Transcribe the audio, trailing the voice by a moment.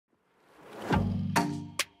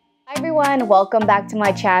everyone, welcome back to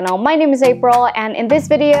my channel. My name is April, and in this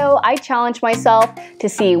video I challenge myself to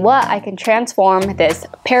see what I can transform this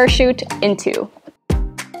parachute into.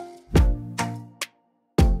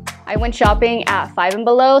 I went shopping at Five and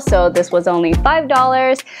Below, so this was only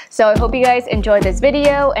 $5. So I hope you guys enjoyed this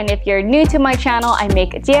video, and if you're new to my channel, I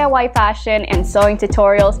make DIY fashion and sewing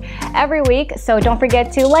tutorials every week, so don't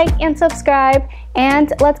forget to like and subscribe,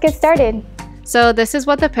 and let's get started. So this is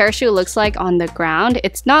what the parachute looks like on the ground.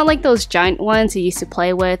 It's not like those giant ones you used to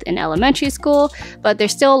play with in elementary school, but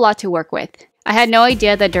there's still a lot to work with. I had no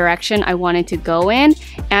idea the direction I wanted to go in,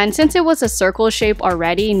 and since it was a circle shape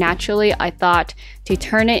already, naturally I thought to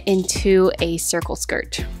turn it into a circle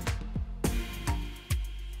skirt.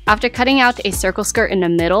 After cutting out a circle skirt in the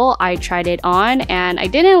middle, I tried it on and I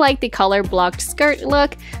didn't like the color blocked skirt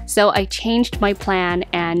look, so I changed my plan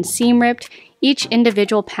and seam ripped each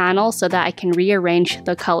individual panel so that I can rearrange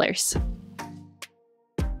the colors.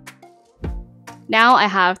 Now I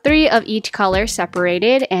have 3 of each color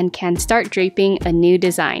separated and can start draping a new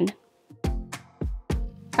design.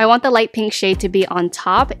 I want the light pink shade to be on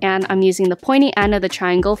top, and I'm using the pointy end of the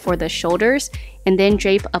triangle for the shoulders and then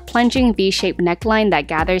drape a plunging V-shaped neckline that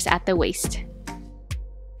gathers at the waist.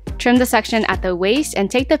 Trim the section at the waist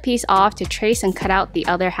and take the piece off to trace and cut out the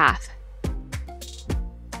other half.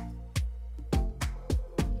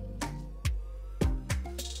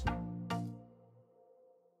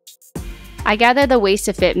 I gather the waist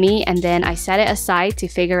to fit me, and then I set it aside to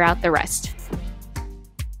figure out the rest.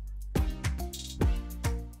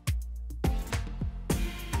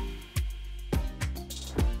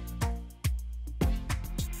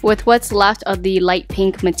 With what's left of the light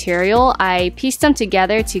pink material, I pieced them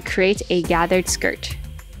together to create a gathered skirt.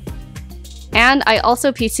 And I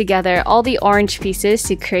also pieced together all the orange pieces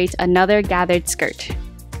to create another gathered skirt.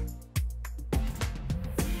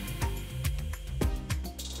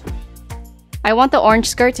 I want the orange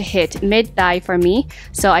skirt to hit mid-thigh for me,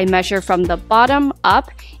 so I measure from the bottom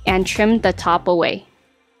up and trim the top away.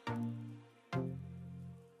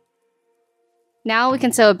 Now we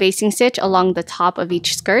can sew a basting stitch along the top of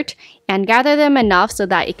each skirt and gather them enough so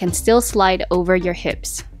that it can still slide over your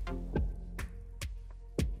hips.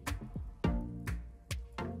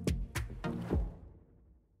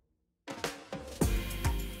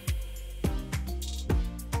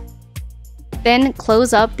 Then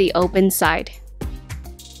close up the open side.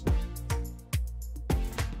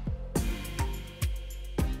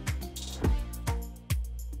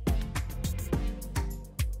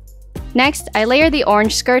 Next, I layer the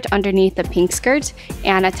orange skirt underneath the pink skirt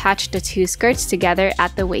and attach the 2 skirts together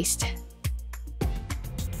at the waist.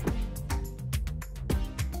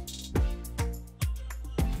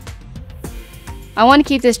 I want to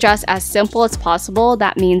keep this dress as simple as possible.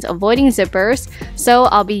 That means avoiding zippers, so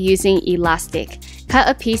I'll be using elastic. Cut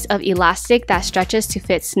a piece of elastic that stretches to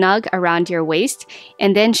fit snug around your waist,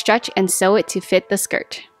 and then stretch and sew it to fit the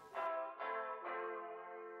skirt.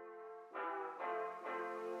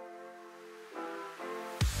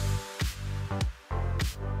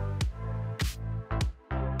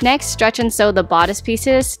 Next, stretch and sew the bodice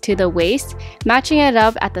pieces to the waist, matching it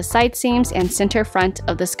up at the side seams and center front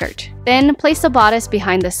of the skirt. Then place the bodice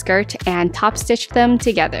behind the skirt and top stitch them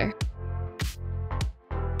together.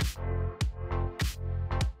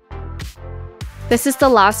 This is the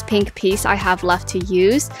last pink piece I have left to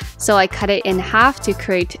use, so I cut it in half to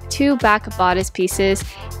create 2 back bodice pieces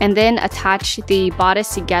and then attach the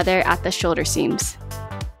bodice together at the shoulder seams.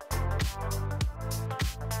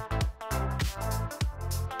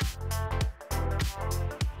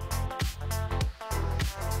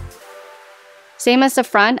 Same as the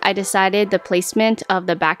front, I decided the placement of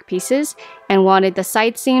the back pieces and wanted the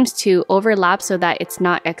side seams to overlap so that it's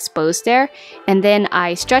not exposed there, and then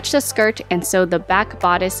I stretched the skirt and sewed the back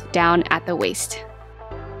bodice down at the waist.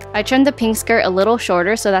 I trimmed the pink skirt a little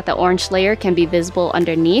shorter so that the orange layer can be visible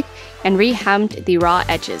underneath, and re-hemmed the raw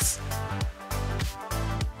edges.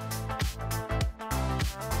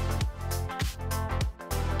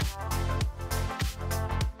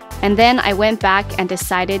 And then I went back and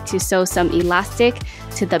decided to sew some elastic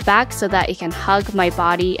to the back so that it can hug my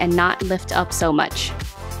body and not lift up so much.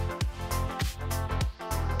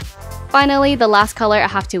 Finally, the last color I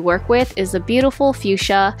have to work with is the beautiful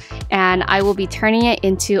fuchsia, and I will be turning it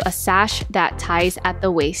into a sash that ties at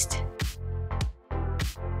the waist.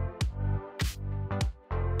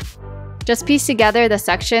 Just piece together the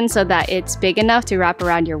section so that it's big enough to wrap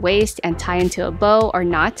around your waist and tie into a bow or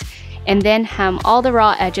knot, and then hem all the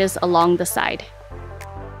raw edges along the side.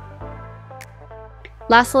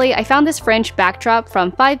 Lastly, I found this fringe backdrop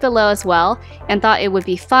from Five Below as well and thought it would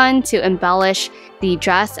be fun to embellish the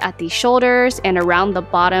dress at the shoulders and around the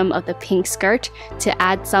bottom of the pink skirt to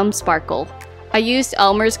add some sparkle. I used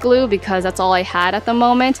Elmer's glue because that's all I had at the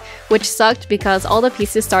moment, which sucked because all the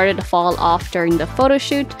pieces started to fall off during the photo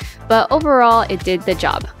shoot, but overall it did the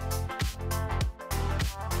job.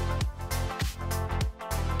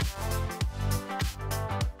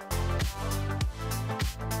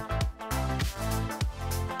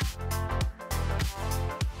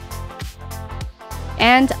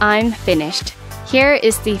 And I'm finished. Here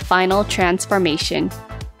is the final transformation.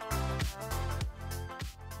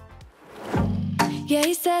 Yeah,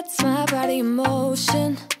 he sets my body in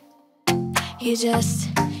motion. He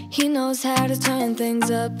knows how to turn things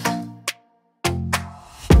up.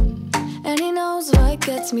 And he knows what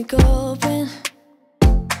gets me going.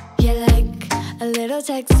 Yeah, like a little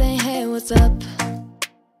text saying, hey, what's up?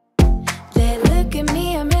 They look at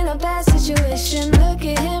me, I'm in a bad situation. Look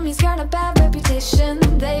at him, he's got a bad reputation.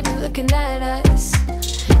 They be looking at us,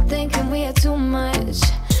 thinking we are too much.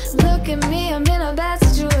 Look at me, I'm in a bad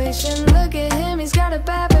situation. Look at him, he's got a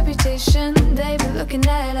bad reputation. They be looking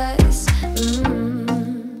at us.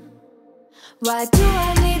 Why do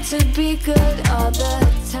I need to be good all the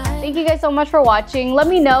time? Thank you guys so much for watching. Let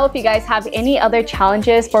me know if you guys have any other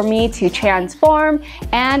challenges for me to transform,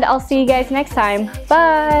 and I'll see you guys next time.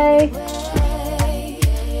 Bye!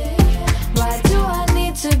 Why do I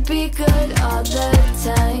need to be good all the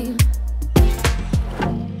time?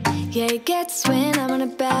 Yeah, he gets when I'm in a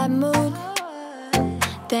bad mood.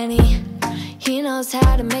 Then he knows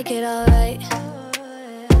how to make it alright.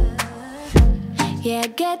 Yeah, I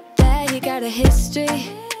get that, he got a history.